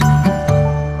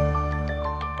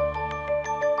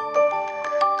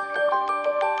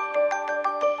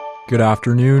Good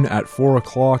afternoon. At 4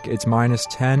 o'clock, it's minus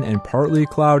 10 and partly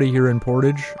cloudy here in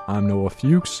Portage. I'm Noah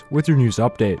Fuchs with your news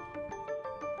update.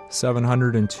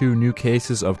 702 new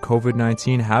cases of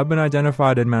COVID-19 have been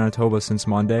identified in Manitoba since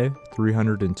Monday,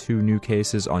 302 new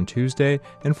cases on Tuesday,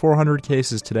 and 400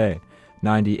 cases today.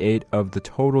 98 of the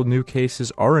total new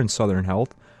cases are in Southern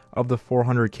Health. Of the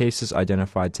 400 cases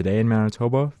identified today in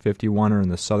Manitoba, 51 are in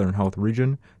the Southern Health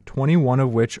region, 21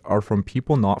 of which are from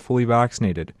people not fully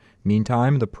vaccinated.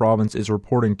 Meantime, the province is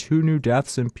reporting 2 new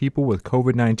deaths in people with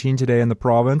COVID-19 today in the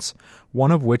province,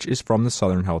 one of which is from the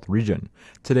Southern Health region.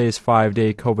 Today's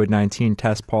 5-day COVID-19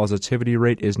 test positivity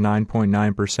rate is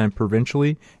 9.9%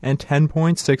 provincially and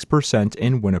 10.6%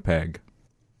 in Winnipeg.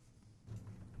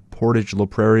 Portage-La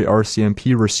Prairie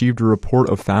RCMP received a report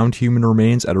of found human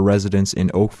remains at a residence in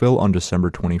Oakville on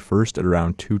December 21st at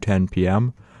around 2:10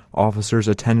 p.m. Officers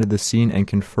attended the scene and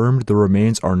confirmed the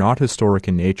remains are not historic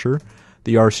in nature.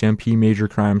 The RCMP Major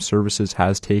Crime Services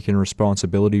has taken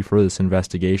responsibility for this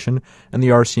investigation, and the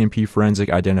RCMP Forensic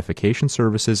Identification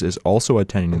Services is also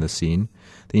attending the scene.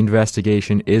 The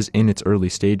investigation is in its early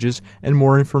stages, and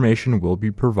more information will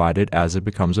be provided as it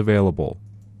becomes available.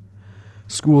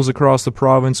 Schools across the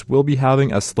province will be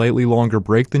having a slightly longer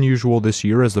break than usual this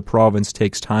year as the province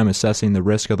takes time assessing the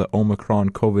risk of the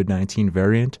Omicron COVID-19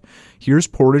 variant. Here's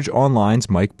Portage Online's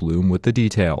Mike Bloom with the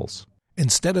details.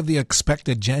 Instead of the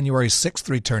expected January 6th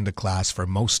return to class for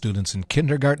most students in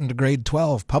kindergarten to grade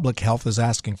 12, Public Health is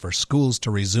asking for schools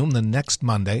to resume the next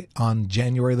Monday on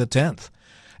January the 10th.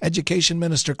 Education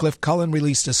Minister Cliff Cullen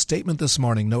released a statement this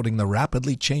morning noting the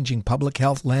rapidly changing public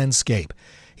health landscape.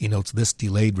 He notes this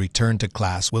delayed return to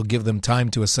class will give them time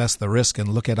to assess the risk and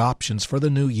look at options for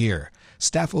the new year.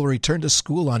 Staff will return to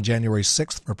school on January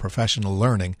 6th for professional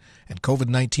learning, and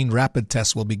COVID-19 rapid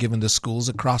tests will be given to schools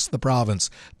across the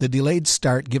province. The delayed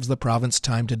start gives the province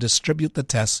time to distribute the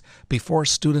tests before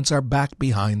students are back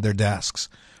behind their desks.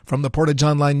 From the Portage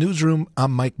Online Newsroom,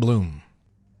 I'm Mike Bloom.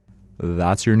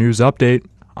 That's your news update.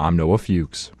 I'm Noah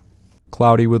Fuchs.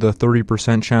 Cloudy with a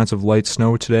 30% chance of light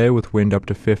snow today with wind up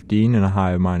to 15 and a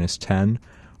high of minus 10.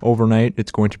 Overnight,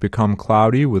 it's going to become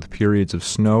cloudy with periods of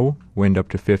snow, wind up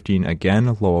to 15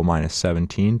 again, low of minus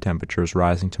 17, temperatures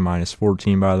rising to minus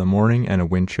 14 by the morning, and a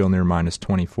wind chill near minus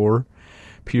 24.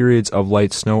 Periods of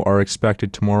light snow are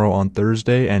expected tomorrow on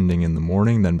Thursday, ending in the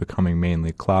morning, then becoming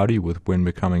mainly cloudy with wind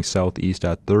becoming southeast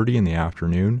at 30 in the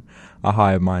afternoon, a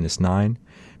high of minus 9.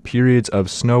 Periods of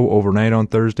snow overnight on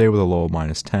Thursday with a low of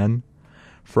minus 10.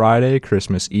 Friday,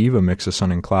 Christmas Eve, a mix of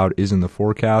sun and cloud is in the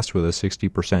forecast with a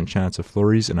 60% chance of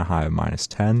flurries and a high of minus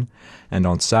 10. And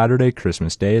on Saturday,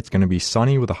 Christmas Day, it's going to be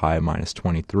sunny with a high of minus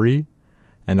 23.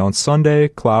 And on Sunday,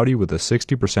 cloudy with a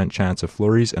 60% chance of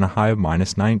flurries and a high of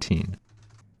minus 19.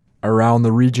 Around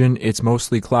the region, it's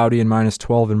mostly cloudy and minus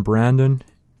 12 in Brandon.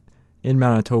 In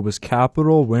Manitoba's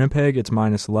capital, Winnipeg, it's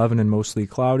minus 11 and mostly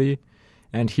cloudy.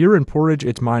 And here in Portage,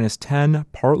 it's minus 10,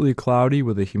 partly cloudy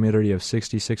with a humidity of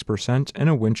 66% and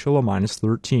a wind chill of minus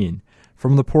 13.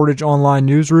 From the Portage Online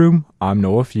Newsroom, I'm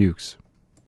Noah Fuchs.